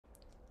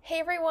Hey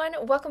everyone,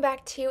 welcome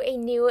back to a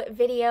new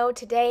video.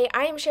 Today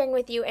I am sharing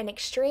with you an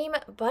extreme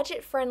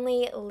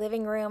budget-friendly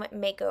living room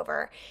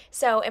makeover.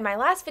 So in my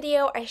last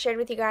video, I shared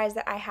with you guys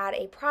that I had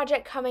a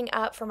project coming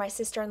up for my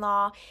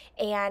sister-in-law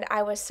and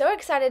I was so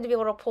excited to be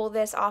able to pull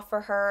this off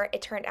for her.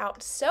 It turned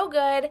out so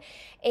good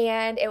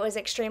and it was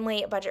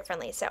extremely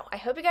budget-friendly. So I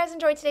hope you guys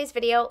enjoyed today's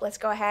video. Let's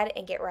go ahead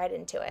and get right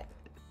into it.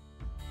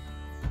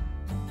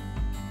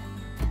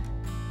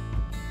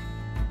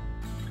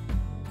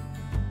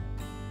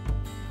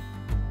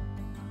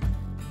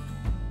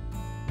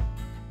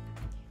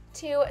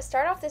 To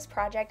start off this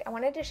project, I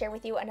wanted to share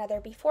with you another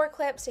before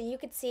clip so you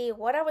could see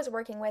what I was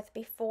working with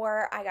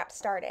before I got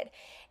started.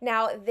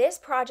 Now, this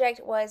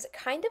project was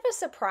kind of a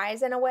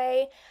surprise in a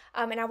way,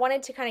 and I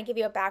wanted to kind of give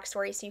you a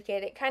backstory so you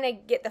could kind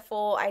of get the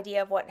full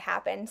idea of what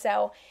happened.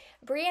 So,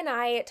 Bree and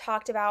I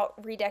talked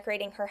about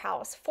redecorating her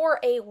house for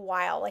a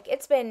while. Like,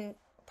 it's been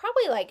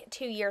probably like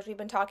 2 years we've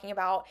been talking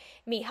about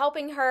me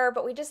helping her,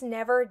 but we just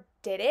never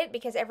did it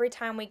because every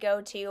time we go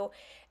to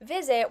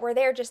visit, we're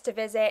there just to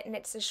visit and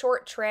it's a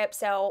short trip,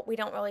 so we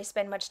don't really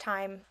spend much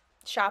time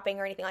shopping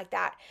or anything like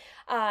that.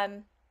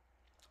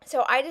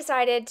 So I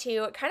decided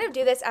to kind of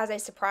do this as a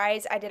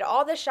surprise. I did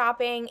all the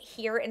shopping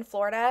here in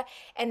Florida,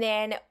 and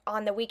then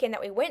on the weekend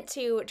that we went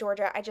to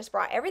Georgia, I just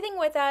brought everything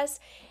with us.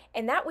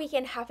 And that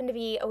weekend happened to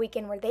be a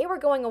weekend where they were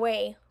going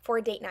away for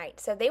a date night.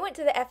 So they went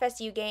to the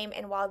FSU game,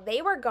 and while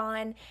they were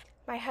gone,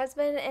 my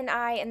husband and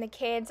I and the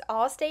kids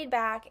all stayed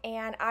back,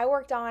 and I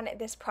worked on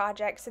this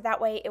project so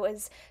that way it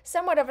was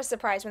somewhat of a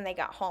surprise when they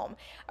got home.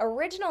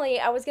 Originally,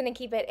 I was going to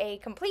keep it a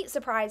complete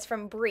surprise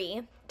from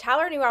Bree.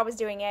 Tyler knew I was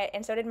doing it,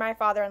 and so did my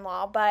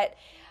father-in-law, but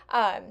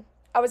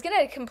I was going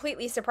to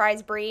completely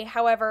surprise Bree.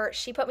 However,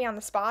 she put me on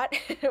the spot.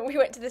 We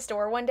went to the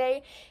store one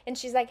day and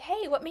she's like,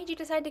 "Hey, what made you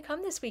decide to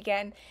come this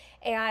weekend?"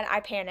 And I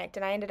panicked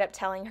and I ended up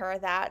telling her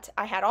that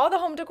I had all the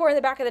home decor in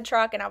the back of the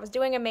truck and I was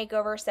doing a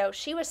makeover. So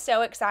she was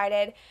so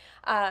excited,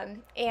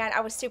 and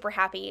I was super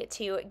happy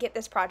to get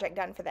this project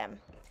done for them.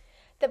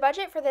 The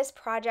budget for this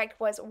project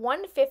was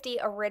 $150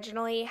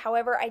 originally.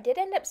 However, I did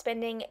end up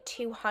spending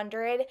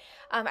 $200.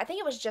 I think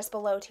it was just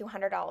below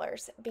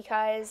 $200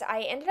 because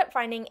I ended up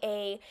finding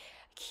a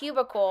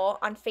cubicle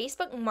on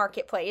Facebook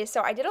Marketplace.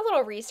 So I did a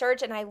little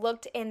research and I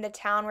looked in the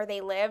town where they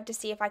lived to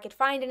see if I could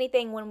find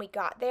anything when we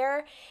got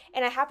there.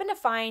 And I happened to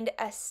find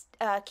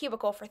a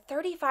cubicle for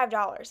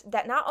 $35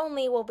 that not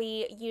only will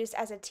be used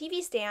as a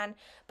TV stand,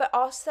 but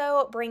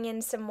also bring in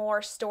some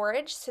more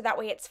storage so that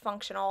way it's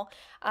functional,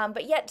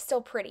 but yet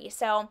still pretty.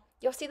 So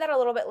you'll see that a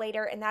little bit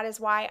later, and that is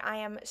why I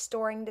am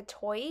storing the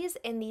toys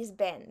in these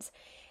bins.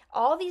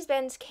 All these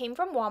bins came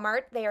from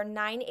Walmart. They are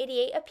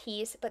 $9.88 a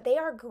piece, but they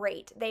are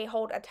great. They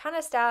hold a ton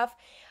of stuff,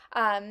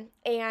 and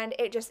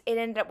it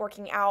ended up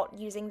working out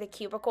using the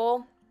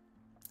cubicle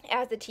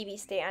as the TV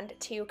stand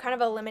to kind of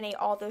eliminate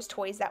all those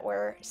toys that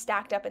were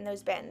stacked up in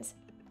those bins.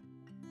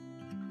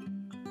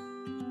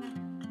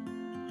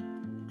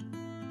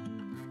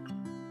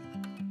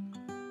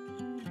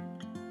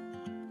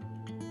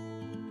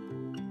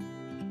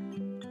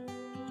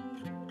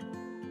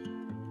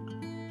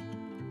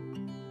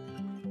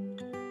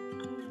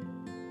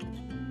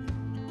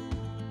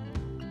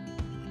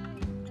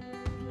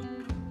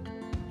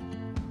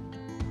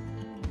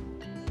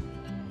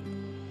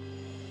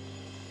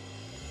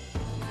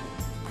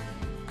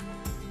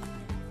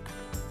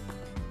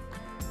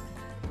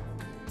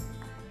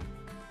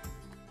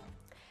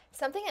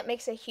 Something that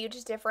makes a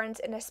huge difference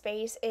in a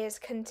space is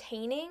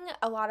containing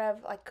a lot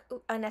of like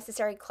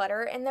unnecessary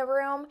clutter in the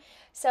room.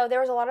 So there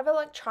was a lot of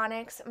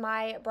electronics.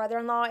 My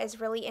brother-in-law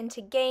is really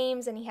into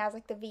games and he has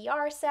like the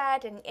VR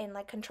set and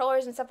like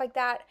controllers and stuff like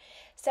that.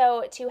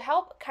 So to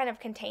help kind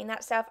of contain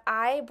that stuff,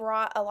 I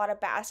brought a lot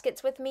of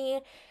baskets with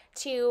me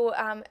to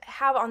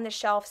have on the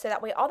shelf so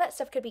that way all that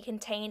stuff could be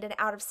contained and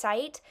out of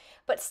sight,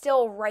 but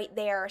still right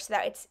there so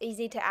that it's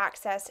easy to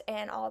access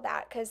and all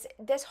that, because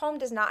this home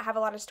does not have a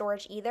lot of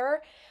storage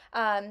either.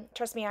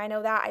 Trust me, I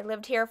know that. I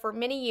lived here for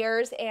many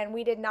years and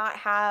we did not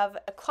have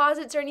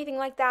closets or anything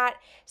like that.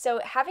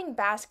 So having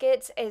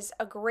baskets is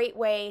a great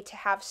way to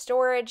have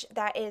storage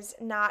that is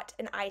not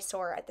an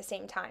eyesore at the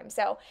same time.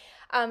 So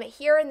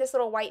here in this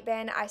little white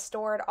bin, I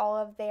stored all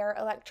of their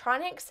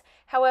electronics.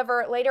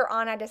 However, later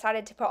on, I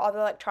decided to put all the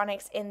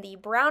electronics in the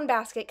brown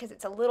basket because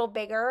it's a little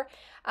bigger.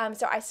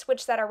 So I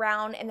switched that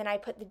around and then I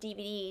put the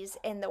DVDs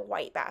in the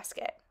white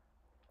basket.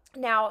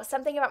 Now,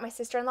 something about my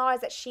sister-in-law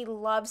is that she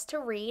loves to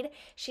read.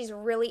 She's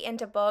really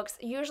into books.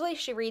 Usually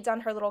she reads on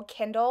her little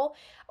Kindle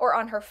or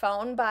on her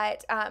phone,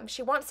 but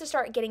she wants to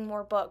start getting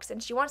more books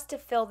and she wants to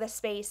fill this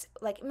space,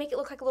 like make it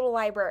look like a little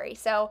library.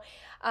 So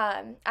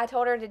I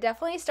told her to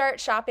definitely start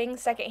shopping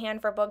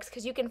secondhand for books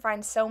because you can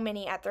find so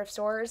many at thrift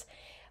stores.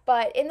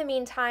 But in the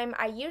meantime,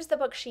 I used the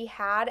book she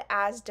had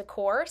as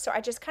decor, so I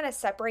just kind of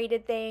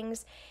separated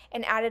things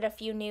and added a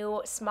few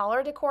new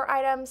smaller decor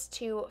items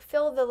to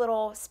fill the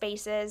little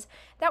spaces.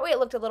 That way it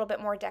looked a little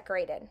bit more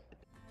decorated.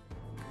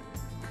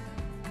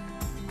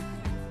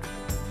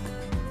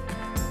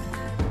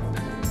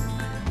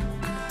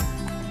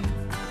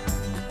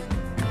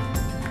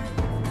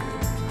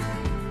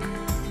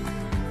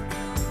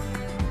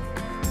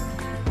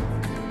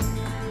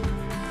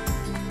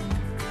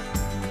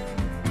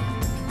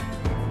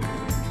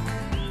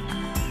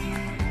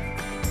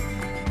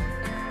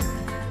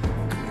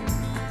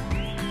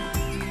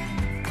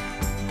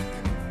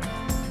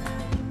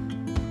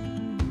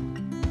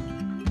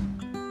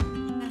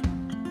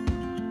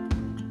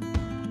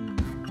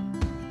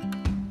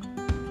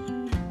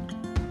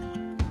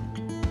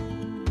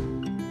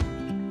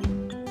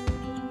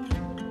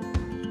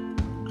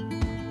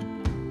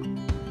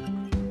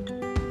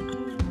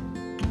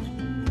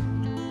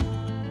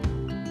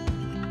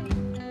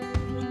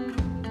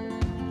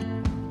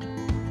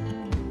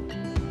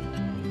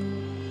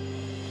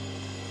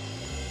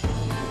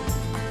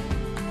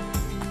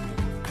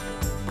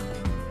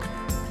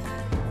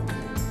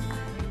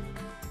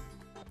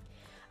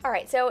 All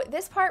right, so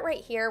this part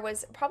right here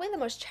was probably the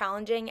most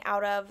challenging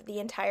out of the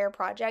entire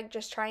project,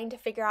 just trying to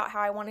figure out how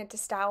I wanted to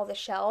style the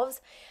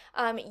shelves,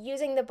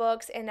 using the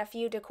books and a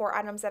few decor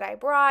items that I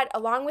brought,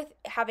 along with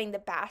having the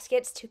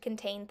baskets to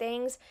contain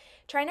things.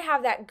 Trying to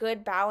have that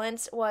good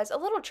balance was a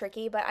little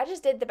tricky, but I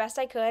just did the best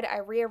I could. I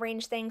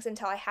rearranged things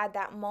until I had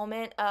that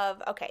moment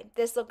of, okay,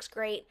 this looks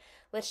great.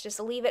 Let's just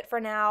leave it for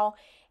now.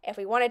 If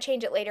we want to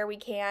change it later, we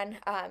can.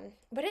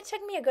 But it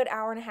took me a good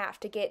hour and a half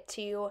to get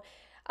to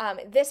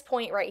this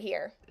point right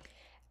here.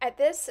 At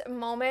this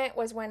moment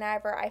was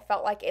whenever I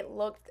felt like it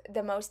looked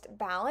the most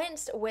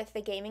balanced with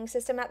the gaming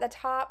system at the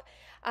top.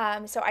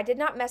 So I did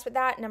not mess with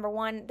that. Number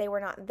one, they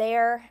were not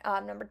there.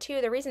 Number two,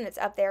 the reason it's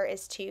up there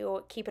is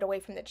to keep it away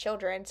from the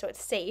children so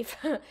it's safe.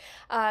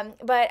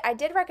 But I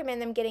did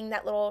recommend them getting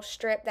that little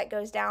strip that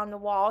goes down the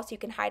wall so you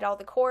can hide all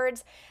the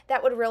cords.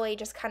 That would really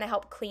just kind of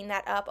help clean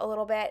that up a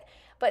little bit.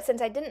 But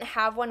since I didn't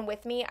have one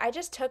with me, I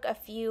just took a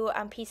few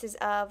pieces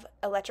of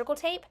electrical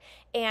tape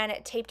and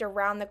taped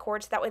around the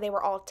cords. That way they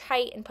were all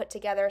tight and put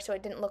together so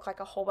it didn't look like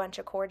a whole bunch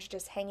of cords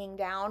just hanging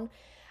down.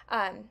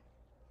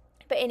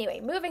 But anyway,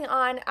 moving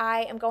on,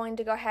 I am going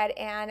to go ahead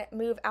and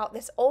move out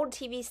this old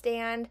TV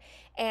stand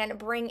and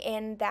bring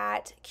in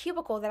that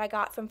cubicle that I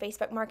got from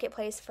Facebook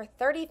Marketplace for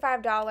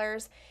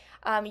 $35.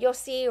 You'll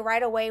see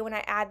right away when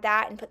I add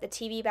that and put the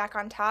TV back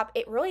on top,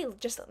 it really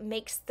just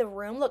makes the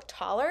room look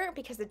taller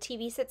because the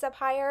TV sits up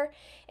higher.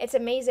 It's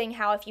amazing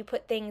how if you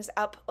put things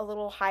up a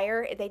little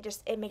higher,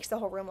 it makes the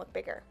whole room look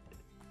bigger.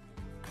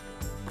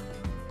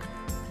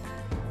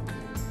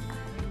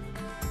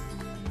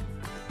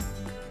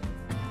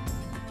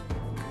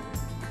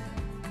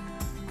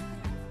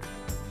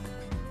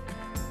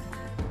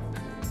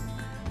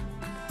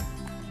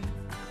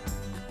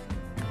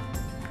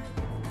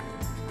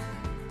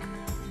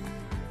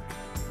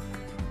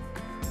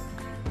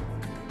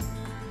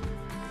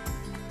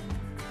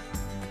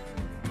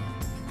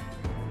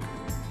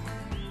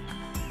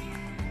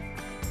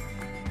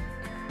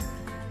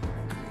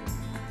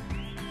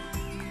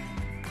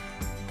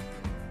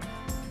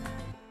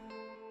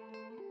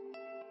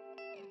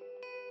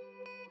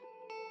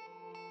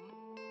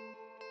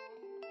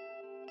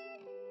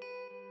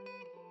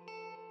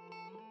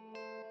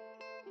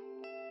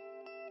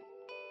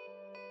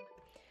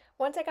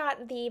 Once I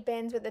got the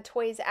bins with the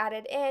toys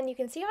added in, you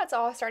can see how it's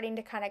all starting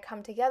to kind of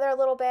come together a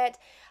little bit.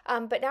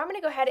 But now I'm going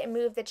to go ahead and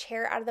move the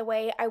chair out of the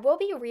way. I will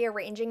be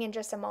rearranging in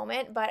just a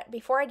moment, but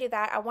before I do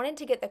that, I wanted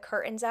to get the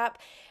curtains up.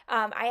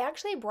 I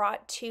actually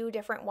brought two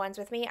different ones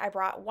with me. I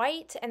brought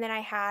white, and then I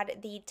had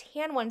the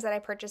tan ones that I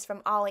purchased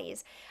from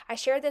Ollie's. I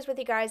shared this with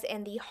you guys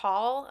in the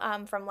haul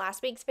from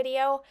last week's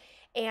video,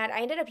 and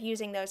I ended up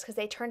using those because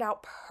they turned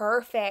out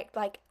perfect.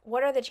 Like,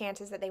 what are the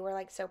chances that they were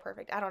like so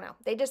perfect? I don't know.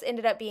 They just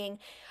ended up being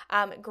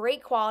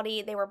great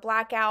quality. They were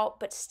blackout,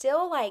 but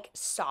still like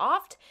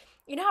soft.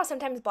 You know how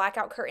sometimes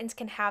blackout curtains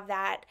can have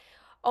that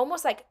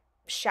almost like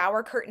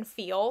shower curtain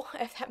feel,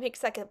 if that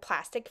makes like a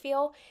plastic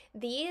feel.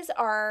 These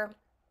are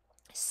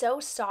so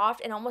soft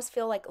and almost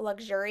feel like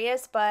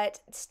luxurious, but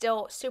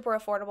still super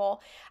affordable.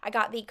 I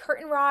got the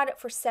curtain rod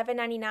for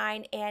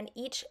 $7.99 and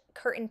each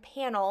curtain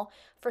panel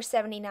for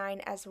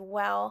 $79 as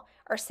well,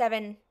 or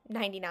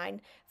 $7.99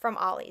 from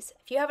Ollie's.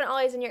 If you have an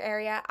Ollie's in your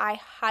area, I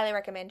highly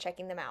recommend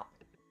checking them out.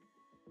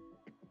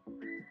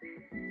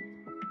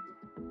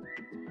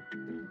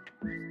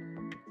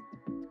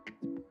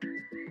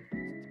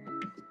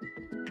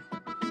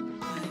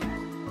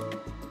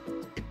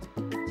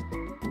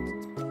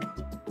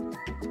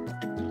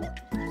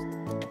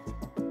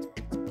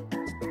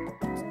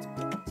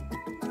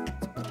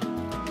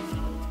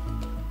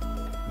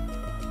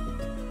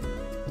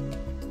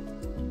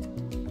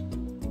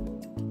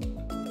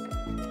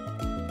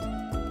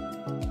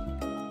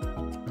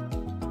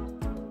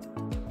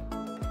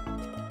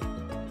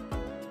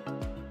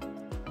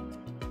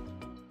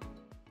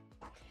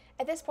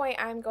 At this point,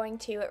 I'm going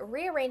to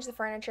rearrange the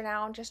furniture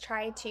now and just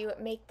try to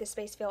make the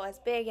space feel as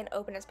big and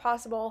open as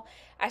possible.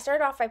 I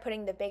started off by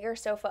putting the bigger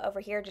sofa over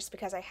here just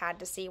because I had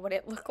to see what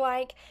it looked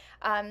like,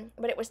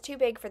 but it was too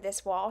big for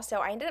this wall, so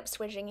I ended up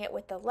switching it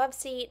with the love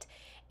seat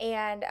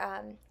and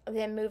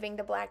then moving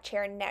the black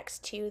chair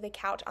next to the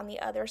couch on the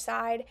other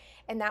side,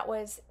 and that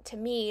was, to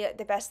me,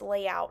 the best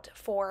layout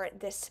for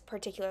this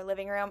particular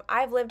living room.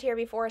 I've lived here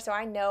before, so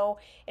I know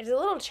it's a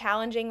little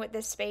challenging with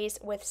this space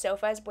with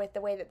sofas, with the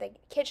way that the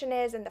kitchen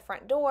is and the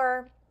front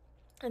door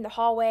and the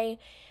hallway.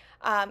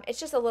 It's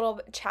just a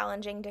little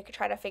challenging to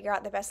try to figure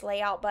out the best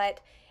layout, but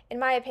in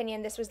my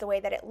opinion, this was the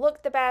way that it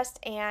looked the best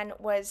and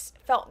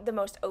felt the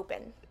most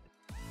open.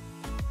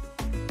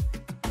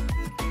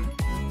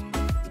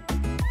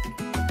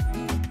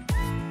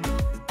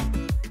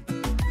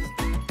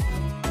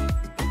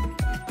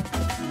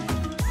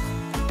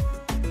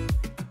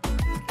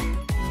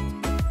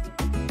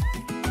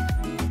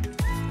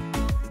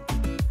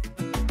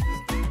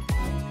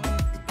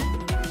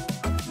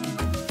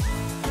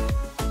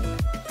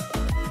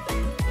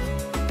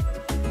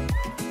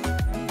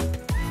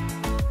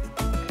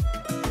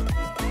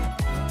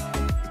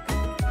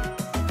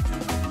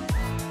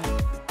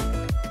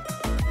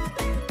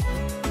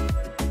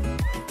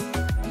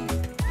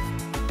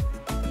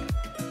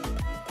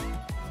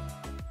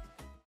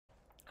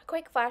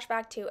 quick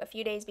flashback to a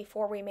few days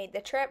before we made the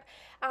trip.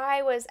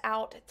 I was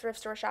out thrift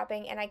store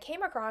shopping and I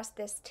came across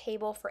this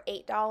table for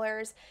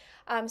 $8.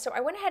 So I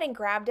went ahead and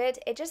grabbed it.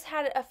 It just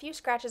had a few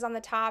scratches on the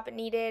top. It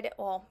needed,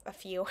 well,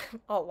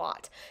 a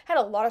lot. Had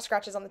a lot of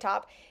scratches on the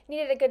top.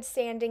 Needed a good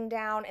sanding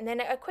down and then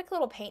a quick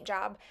little paint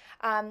job.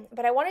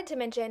 But I wanted to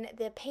mention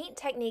the paint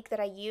technique that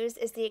I used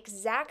is the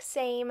exact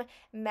same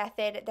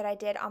method that I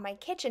did on my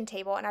kitchen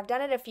table, and I've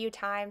done it a few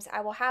times. I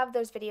will have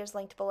those videos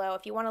linked below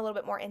if you want a little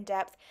bit more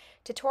in-depth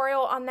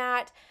tutorial on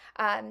that.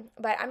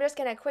 But I'm just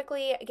going to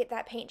quickly get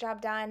that paint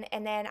job done.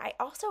 And then I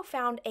also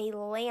found a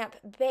lamp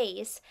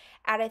base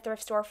at a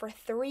thrift store for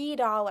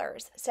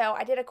 $3. So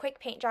I did a quick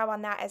paint job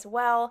on that as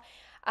well,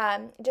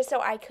 just so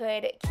I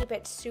could keep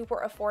it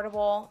super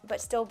affordable,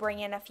 but still bring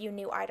in a few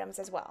new items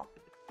as well.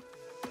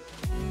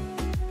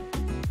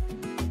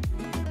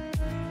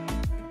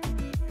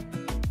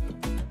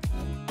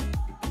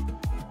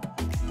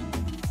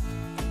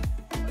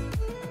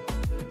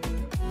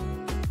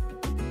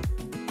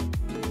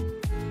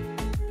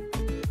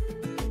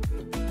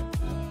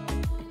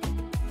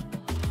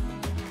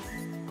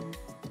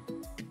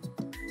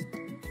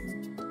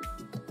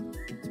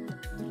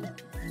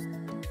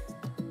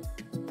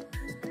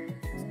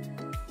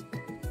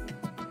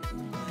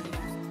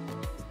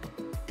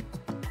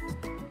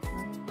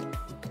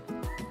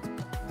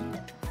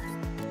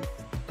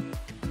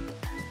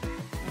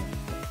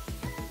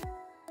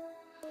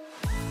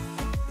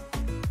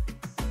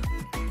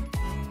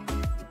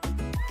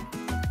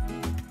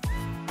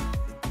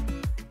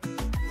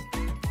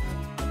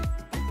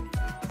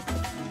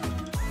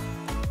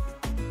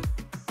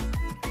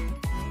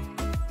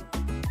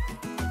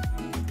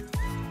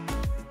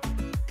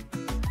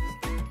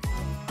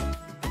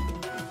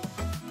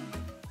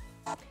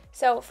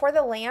 So for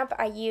the lamp,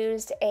 I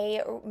used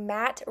a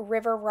matte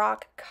river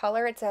rock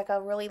color. It's like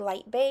a really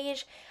light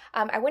beige.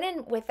 I went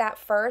in with that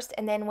first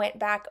and then went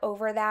back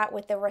over that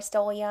with the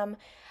Rust-Oleum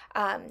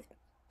kind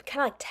of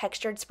like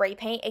textured spray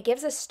paint. It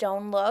gives a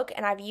stone look,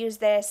 and I've used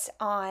this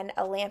on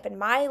a lamp in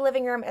my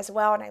living room as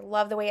well, and I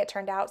love the way it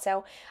turned out.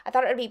 So I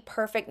thought it would be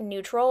perfect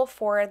neutral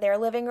for their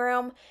living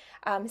room.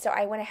 So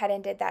I went ahead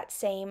and did that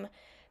same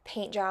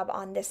paint job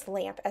on this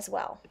lamp as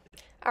well.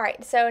 All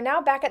right, so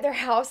now back at their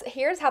house,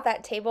 here's how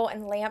that table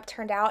and lamp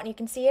turned out, and you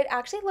can see it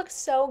actually looks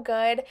so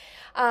good.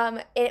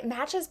 It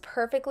matches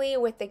perfectly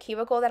with the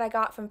cubicle that I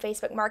got from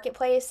Facebook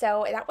Marketplace,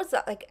 so that was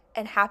like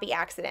a happy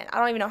accident. I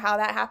don't even know how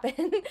that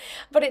happened,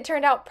 but it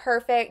turned out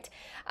perfect.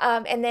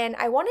 And then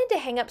I wanted to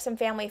hang up some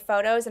family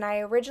photos, and I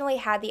originally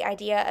had the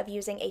idea of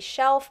using a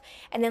shelf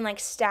and then like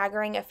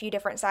staggering a few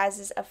different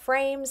sizes of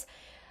frames.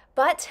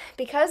 But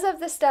because of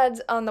the studs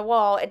on the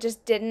wall, it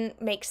just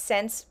didn't make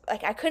sense.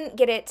 Like I couldn't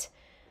get it.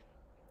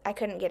 I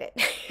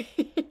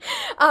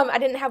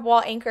didn't have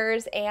wall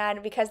anchors,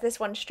 and because this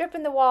one strip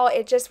in the wall,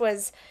 it just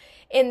was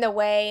in the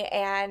way,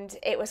 and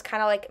it was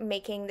kind of like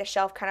making the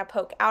shelf kind of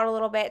poke out a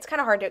little bit. It's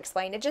kind of hard to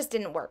explain. It just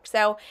didn't work.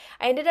 So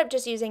I ended up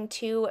just using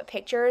 2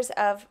 pictures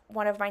of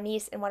one of my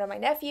niece and one of my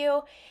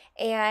nephew,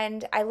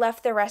 and I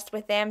left the rest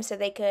with them so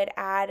they could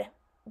add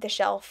the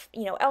shelf,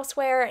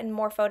 elsewhere and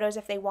more photos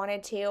if they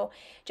wanted to,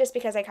 just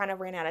because I kind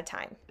of ran out of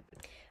time.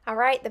 All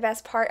right, the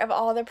best part of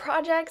all the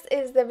projects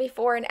is the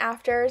before and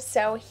after.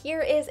 So here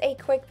is a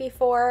quick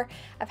before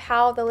of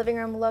how the living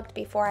room looked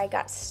before I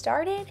got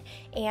started,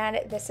 and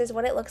this is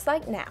what it looks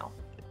like now.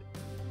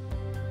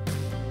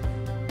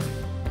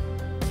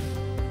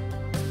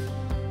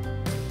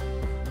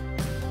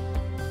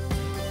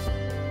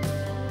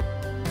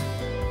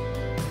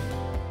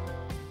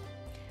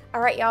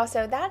 Alright y'all,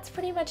 so that's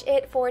pretty much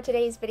it for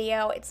today's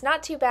video. It's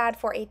not too bad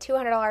for a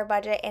 $200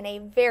 budget and a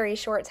very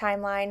short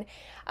timeline,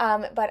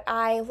 but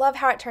I love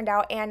how it turned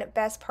out, and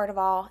best part of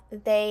all,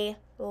 they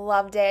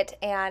loved it,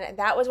 and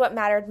that was what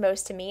mattered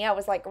most to me. I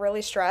was like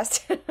really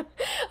stressed. I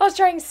was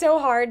trying so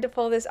hard to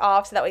pull this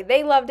off so that way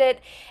they loved it,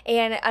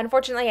 and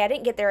unfortunately I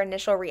didn't get their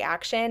initial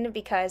reaction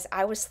because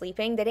I was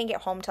sleeping. They didn't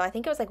get home till I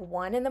think it was like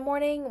 1 in the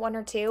morning, 1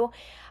 or 2,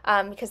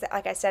 because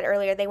like I said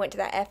earlier, they went to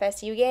that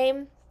FSU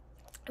game.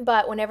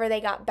 But whenever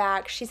they got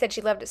back, she said she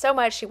loved it so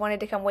much she wanted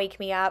to come wake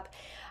me up,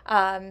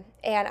 and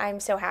I'm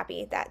so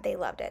happy that they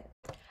loved it.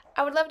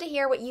 I would love to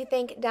hear what you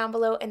think down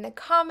below in the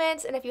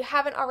comments, and if you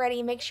haven't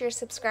already, make sure you're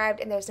subscribed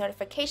and those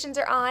notifications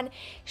are on.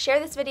 Share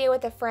this video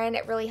with a friend.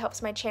 It really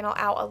helps my channel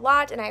out a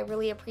lot, and I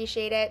really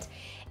appreciate it.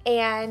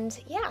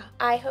 And yeah,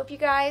 I hope you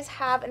guys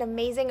have an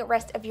amazing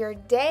rest of your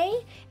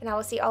day, and I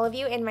will see all of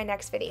you in my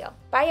next video.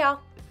 Bye, y'all.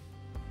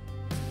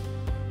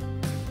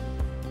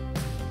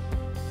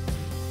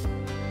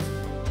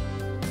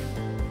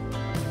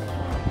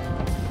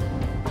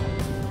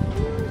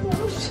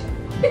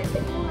 I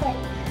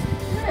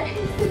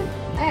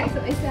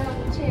accidentally sat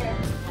on the chair.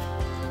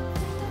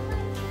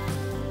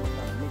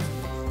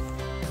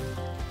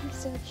 He's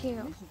so cute.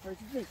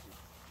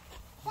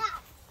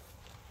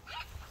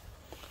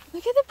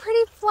 Look at the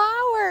pretty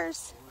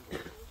flowers.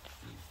 And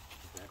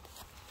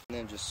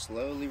then just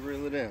slowly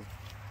reel it in.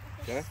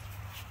 Okay?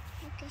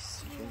 You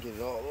can get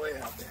it all the way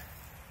out there.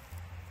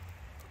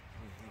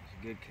 That's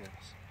a good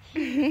cast.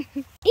 Easy,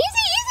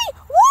 easy!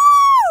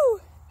 Woo!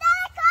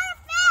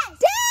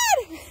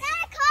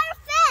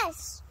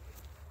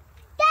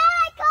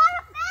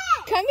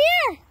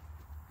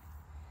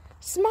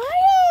 Smile!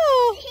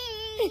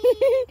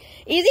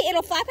 Easy,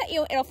 it'll flap at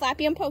you. It'll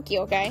flap you and poke you,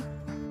 okay?